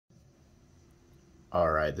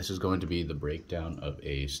Alright, this is going to be the breakdown of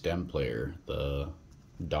a stem player, the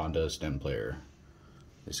Kano Stem Player.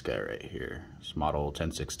 This guy right here. It's model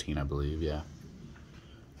 1016, I believe, yeah.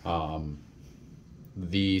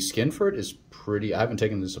 The skin for it is pretty, I haven't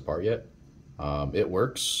taken this apart yet. It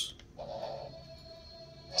works.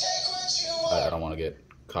 I don't want to get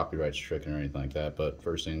copyright stricken or anything like that, but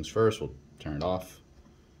first things first, we'll turn it off.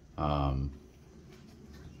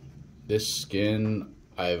 This skin,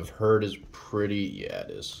 I've heard, is pretty, yeah,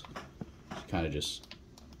 it is. Kind of just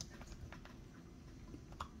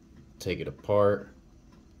take it apart,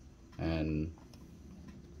 and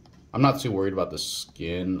I'm not too worried about the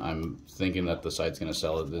skin. I'm thinking that the site's gonna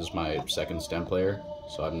sell it. This is my second stem player,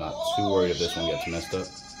 so I'm not too worried if this one gets messed up.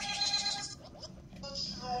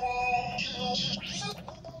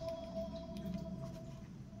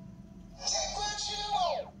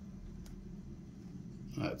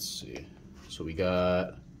 Let's see. So we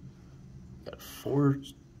got 4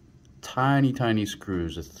 tiny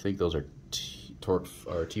screws. I think those are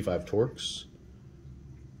T5 Torx.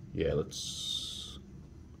 Yeah, let's.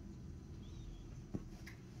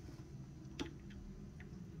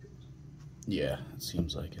 Yeah, it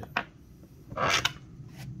seems like it.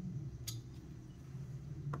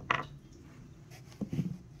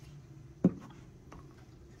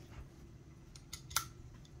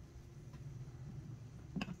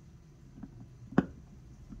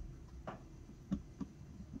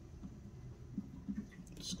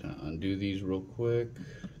 Just gonna undo these real quick.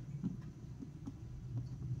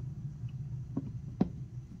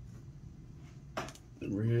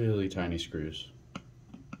 Really tiny screws.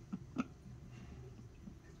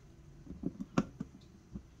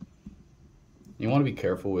 You want to be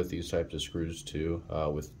careful with these types of screws too.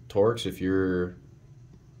 With Torx, if you're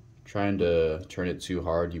trying to turn it too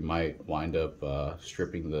hard, you might wind up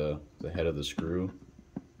stripping the head of the screw,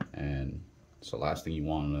 and it's the last thing you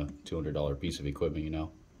want on a $200 piece of equipment, you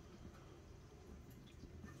know.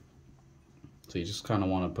 So you just kind of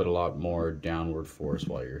want to put a lot more downward force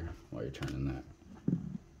while you're turning that.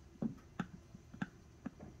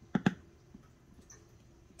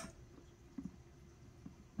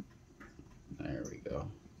 There we go.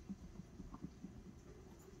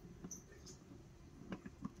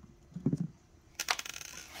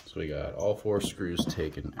 So we got all 4 screws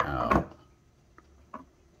taken out.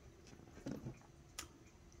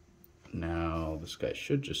 Now this guy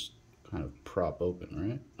should just kind of prop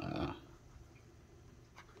open, right?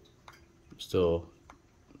 I'm still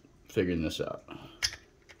figuring this out.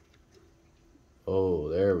 Oh,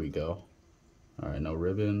 there we go. Alright, no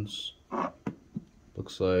ribbons.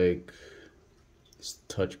 Looks like this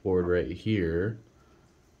touch board right here.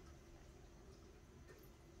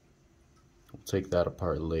 We'll take that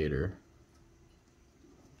apart later.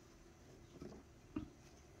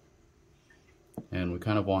 And we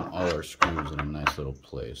kind of want all our screws in a nice little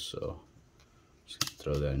place, so just gonna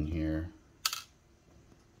throw that in here.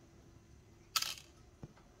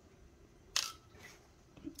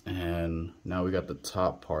 And now we got the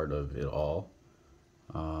top part of it all.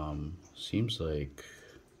 Seems like,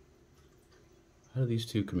 how do these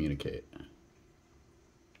two communicate?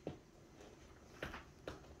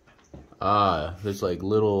 There's like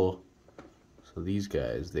little, so these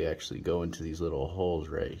guys, they actually go into these little holes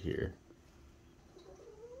right here.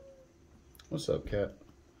 What's up, cat?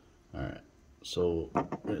 Alright, so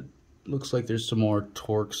it looks like there's some more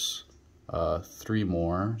Torx, 3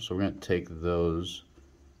 more, so we're going to take those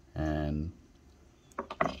and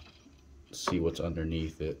see what's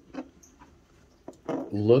underneath it.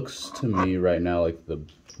 Looks to me right now like the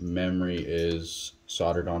memory is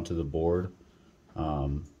soldered onto the board.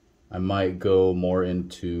 I might go more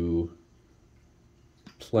into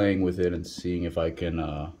playing with it and seeing if I can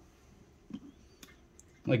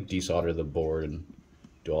like desolder the board and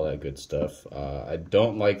do all that good stuff. I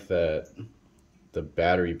don't like that the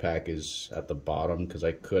battery pack is at the bottom, because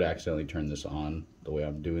I could accidentally turn this on the way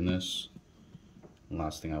I'm doing this. And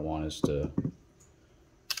last thing I want is to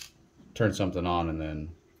turn something on and then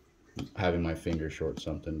having my finger short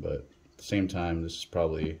something, but at the same time this is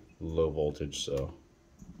probably low voltage, so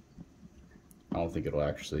I don't think it'll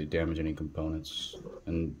actually damage any components.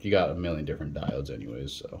 And you got a million different diodes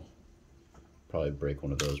anyways, so probably break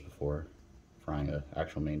one of those before frying an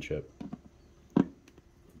actual main chip.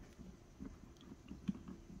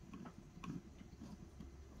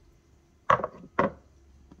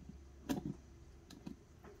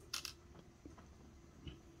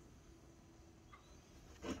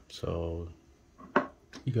 So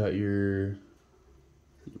you got your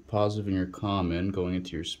positive and your common going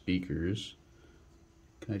into your speakers.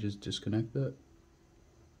 Can I just disconnect that?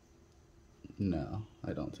 No,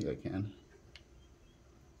 I don't think I can.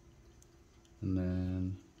 And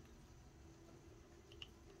then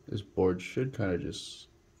this board should kind of just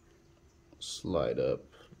slide up.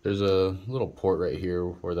 There's a little port right here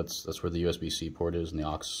where that's where the USB-C port is and the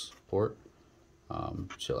aux port.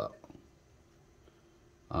 Chill out.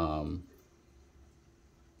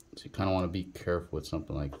 So you kind of want to be careful with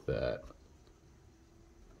something like that.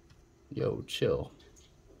 Yo, chill.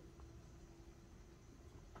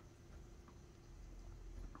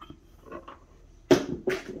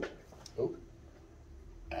 Oh,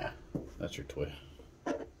 that's your toy.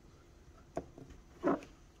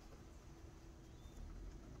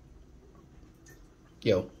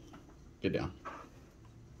 Yo, get down.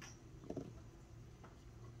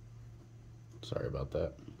 Sorry about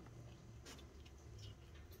that.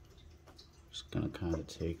 Just gonna kind of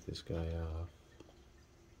take this guy off.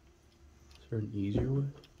 Is there an easier way?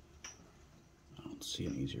 I don't see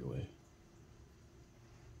an easier way.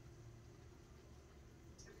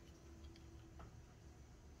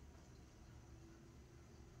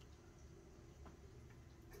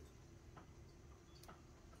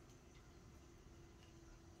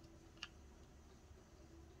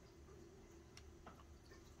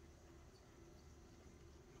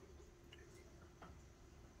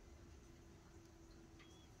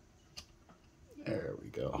 There we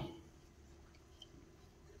go.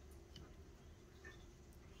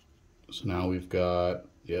 So now we've got,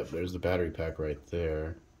 yep, there's the battery pack right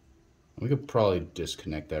there. We could probably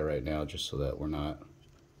disconnect that right now just so that we're not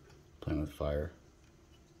playing with fire.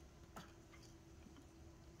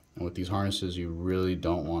 And with these harnesses, you really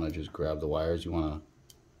don't want to just grab the wires. You want to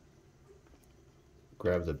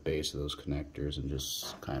grab the base of those connectors and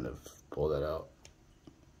just kind of pull that out.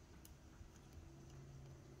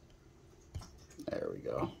 There we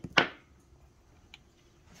go.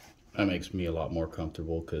 That makes me a lot more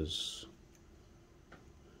comfortable because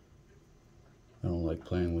I don't like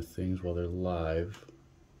playing with things while they're live.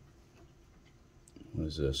 What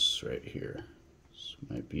is this right here? This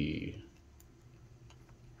might be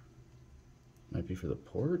for the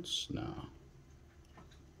ports? No.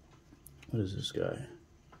 What is this guy?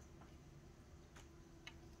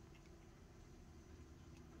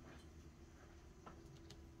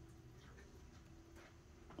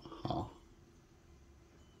 Huh.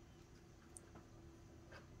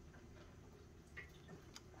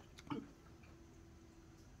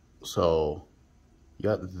 So you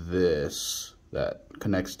got this that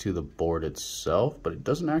connects to the board itself, but it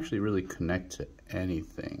doesn't actually really connect to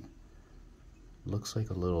anything. It looks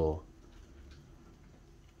like a little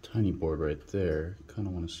tiny board right there. Kind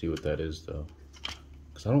of want to see what that is though,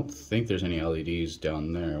 because I don't think there's any LEDs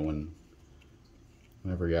down there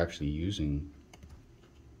whenever you're actually using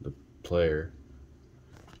the player.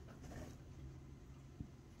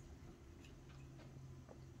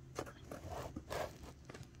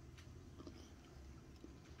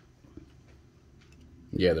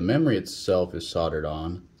 Yeah, the memory itself is soldered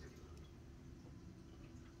on.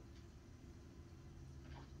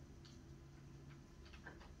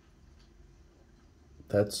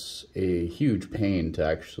 That's a huge pain to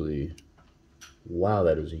actually, wow,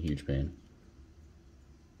 that is a huge pain.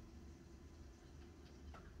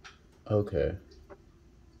 Okay.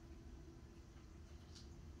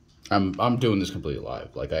 I'm doing this completely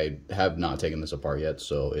live. Like, I have not taken this apart yet,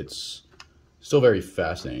 so it's still very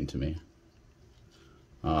fascinating to me.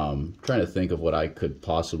 Trying to think of what I could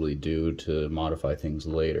possibly do to modify things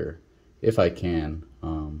later, if I can.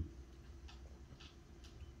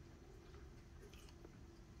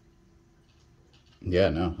 Yeah,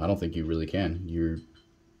 no, I don't think you really can.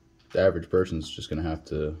 The average person's just gonna have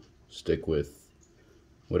to stick with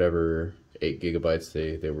whatever 8 gigabytes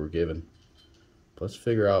they were given. But let's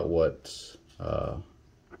figure out what that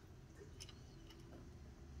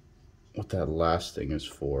last thing is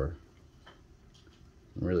for.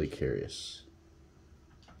 I'm really curious.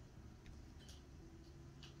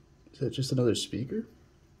 Is that just another speaker?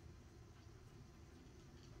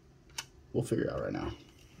 We'll figure it out right now.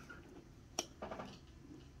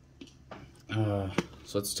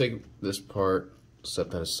 So let's take this part,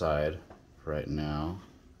 set that aside right now.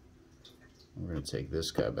 We're going to take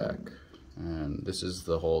this guy back. And this is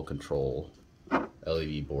the whole control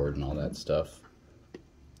LED board and all that stuff.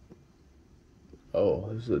 Oh,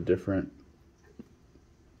 this is a different...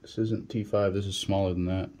 This isn't T5, this is smaller than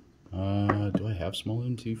that. Do I have smaller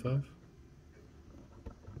than T5?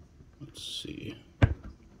 Let's see.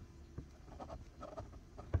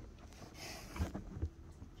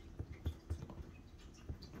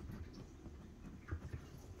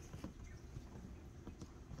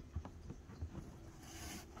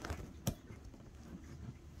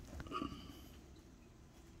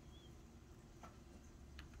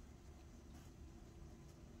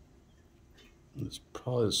 It's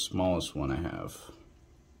probably the smallest one I have.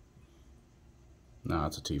 Nah,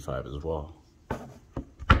 it's a T5 as well.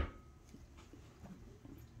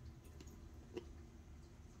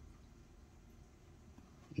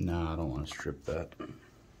 Nah, I don't want to strip that.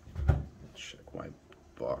 Check my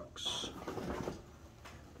box.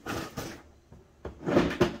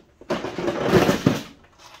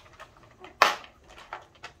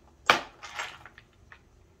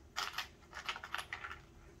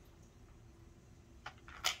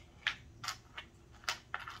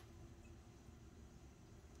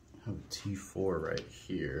 I have a T4 right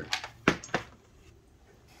here.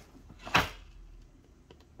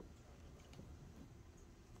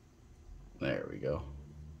 There we go.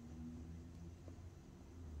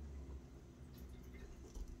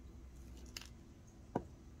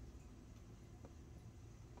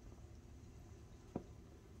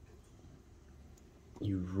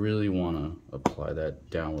 You really want to apply that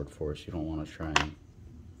downward force. You don't want to try and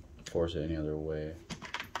force it any other way.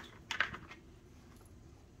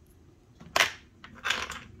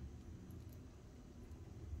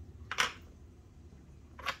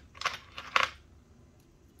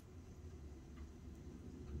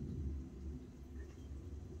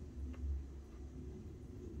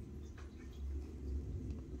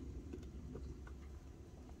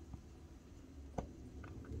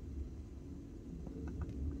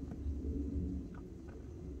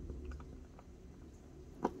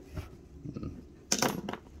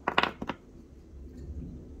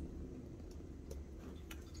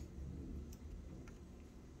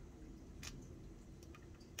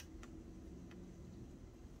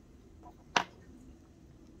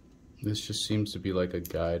 This just seems to be like a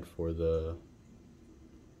guide for the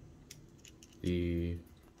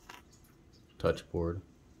touch board.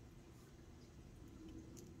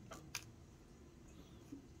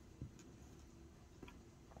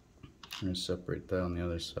 I'm going to separate that on the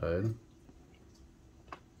other side.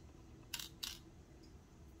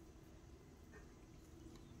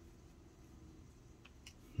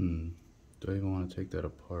 Do I even want to take that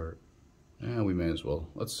apart? Yeah, we may as well.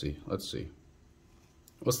 Let's see.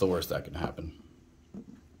 What's the worst that can happen?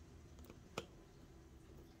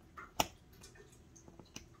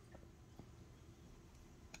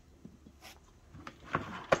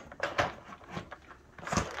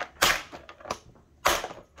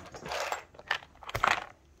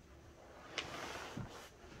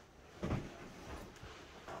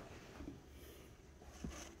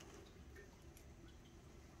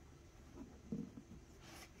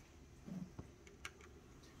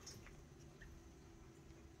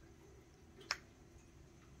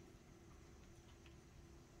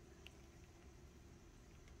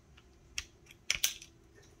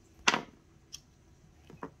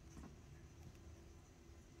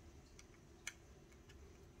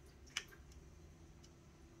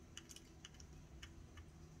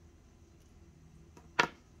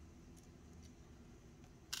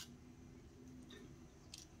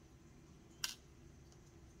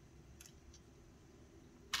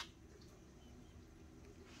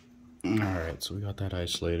 Alright, so we got that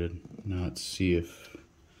isolated. Now let's see if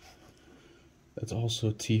that's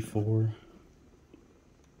also T4.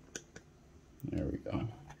 There we go.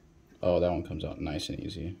 Oh, that one comes out nice and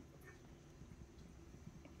easy.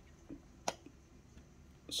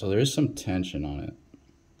 So there is some tension on it.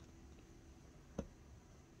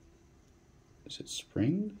 Is it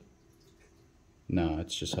springed? No,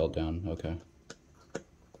 it's just held down. Okay.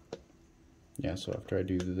 Yeah, so after I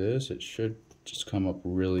do this, it should just come up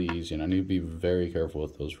really easy, and I need to be very careful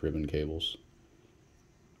with those ribbon cables.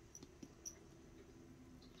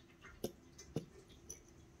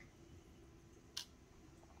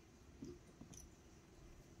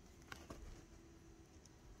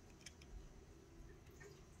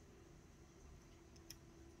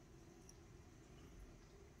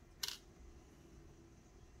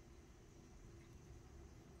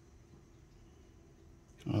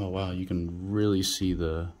 Oh wow, you can really see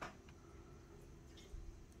the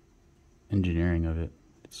engineering of it.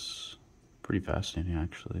 It's pretty fascinating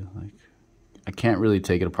actually. Like, I can't really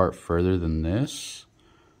take it apart further than this.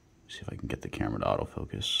 Let's see if I can get the camera to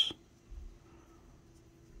autofocus.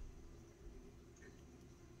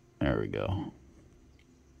 There we go.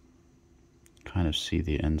 Kind of see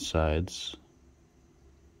the insides.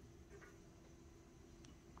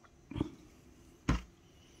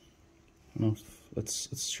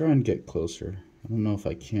 Let's try and get closer. I don't know if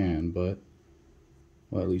I can, but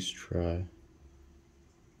we'll at least try.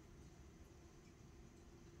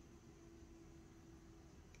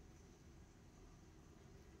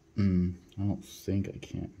 I don't think I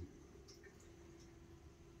can.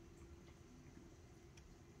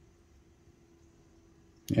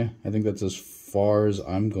 yeah, I think that's as far as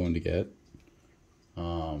I'm going to get.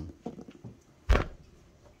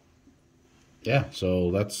 Yeah,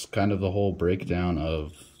 so that's kind of the whole breakdown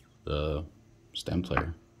of the Stem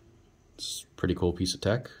Player. It's a pretty cool piece of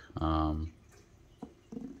tech.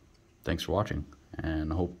 Thanks for watching,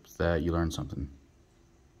 and I hope that you learned something.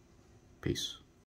 Peace.